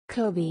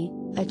Coby,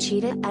 a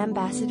cheetah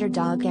ambassador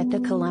dog at the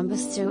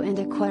Columbus Zoo and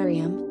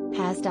Aquarium,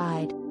 has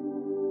died.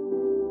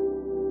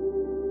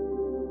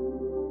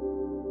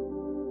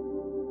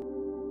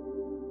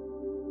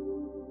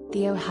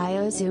 The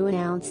Ohio Zoo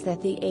announced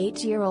that the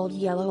 8-year-old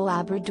yellow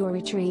Labrador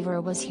retriever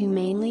was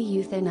humanely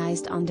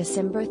euthanized on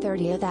December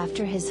 30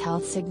 after his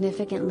health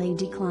significantly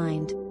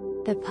declined.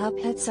 The pup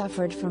had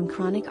suffered from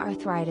chronic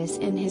arthritis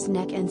in his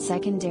neck and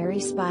secondary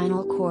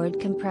spinal cord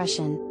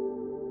compression.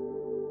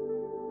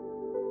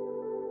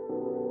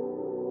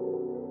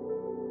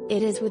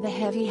 It is with a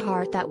heavy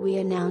heart that we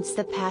announce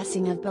the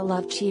passing of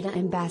beloved cheetah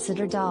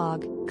ambassador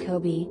dog,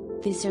 Coby,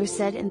 the zoo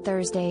said in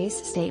Thursday's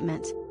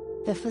statement.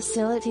 The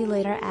facility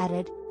later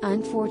added,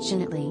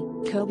 "Unfortunately,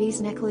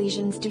 Coby's neck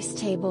lesions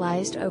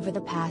destabilized over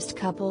the past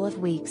couple of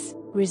weeks,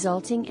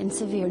 resulting in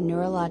severe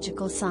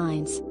neurological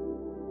signs."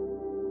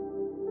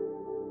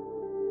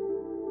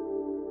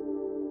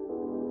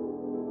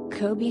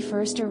 Coby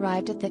first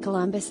arrived at the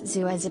Columbus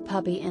Zoo as a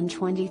puppy in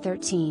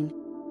 2013.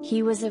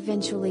 He was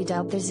eventually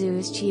dubbed the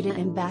zoo's cheetah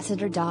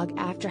ambassador dog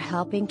after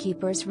helping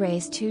keepers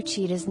raise 2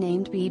 cheetahs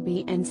named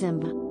BB and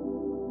Simba.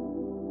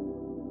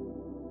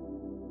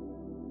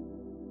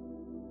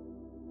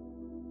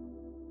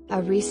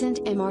 A recent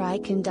MRI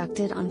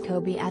conducted on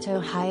Coby at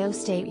Ohio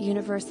State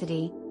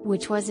University,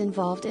 which was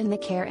involved in the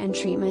care and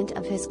treatment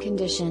of his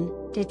condition,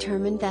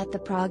 determined that the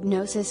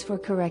prognosis for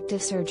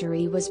corrective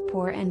surgery was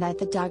poor and that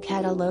the dog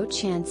had a low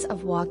chance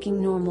of walking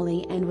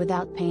normally and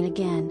without pain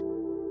again.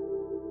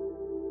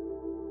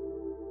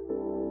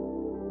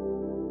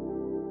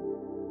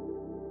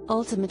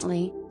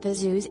 Ultimately, the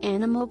zoo's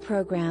animal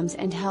programs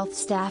and health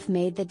staff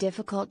made the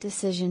difficult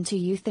decision to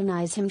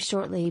euthanize him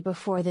shortly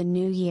before the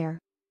new year.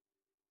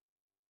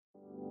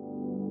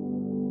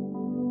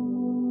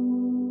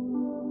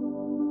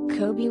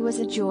 Coby was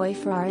a joy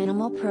for our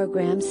animal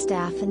program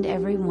staff and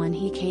everyone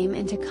he came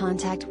into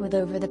contact with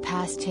over the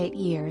past 8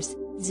 years,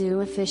 zoo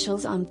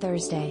officials on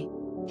Thursday.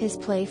 His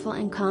playful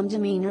and calm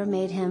demeanor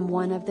made him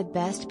one of the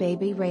best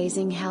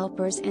baby-raising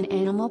helpers in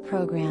animal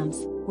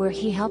programs, where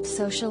he helped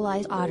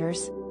socialize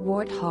otters,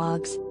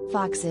 warthogs,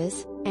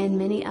 foxes, and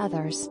many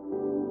others.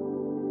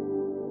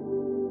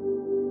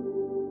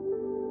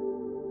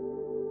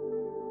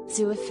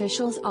 Zoo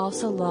officials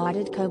also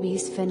lauded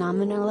Coby's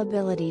phenomenal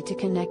ability to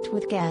connect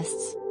with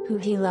guests, who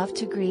he loved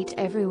to greet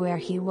everywhere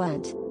he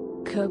went.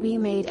 "Coby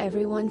made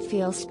everyone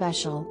feel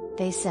special,"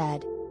 they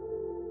said.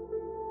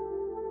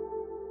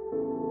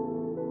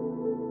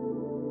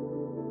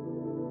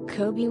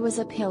 Coby was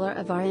a pillar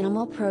of our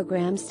animal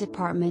programs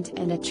department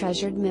and a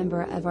treasured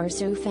member of our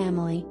zoo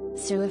family,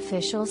 zoo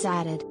officials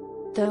added.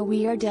 "Though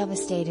we are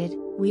devastated,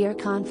 we are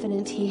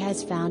confident he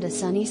has found a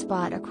sunny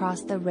spot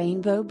across the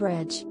Rainbow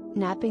Bridge,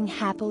 napping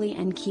happily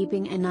and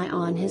keeping an eye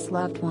on his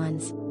loved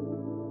ones."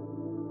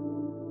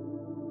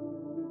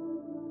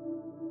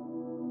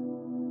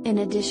 In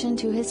addition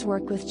to his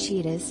work with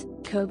cheetahs,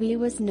 Coby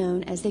was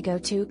known as the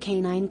go-to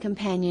canine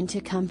companion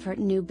to comfort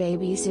new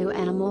baby zoo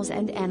animals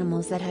and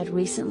animals that had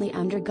recently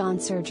undergone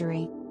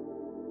surgery.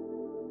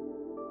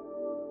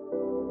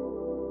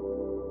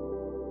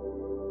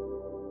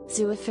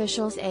 Zoo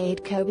officials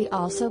aide Coby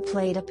also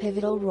played a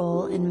pivotal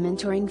role in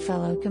mentoring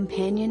fellow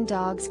companion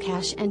dogs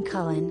Cash and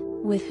Cullen,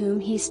 with whom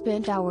he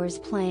spent hours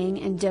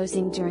playing and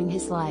dozing during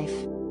his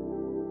life.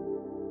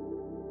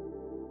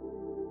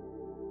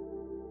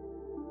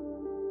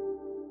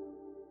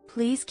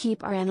 "Please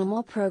keep our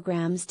animal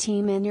programs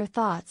team in your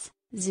thoughts,"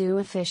 zoo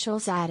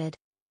officials added.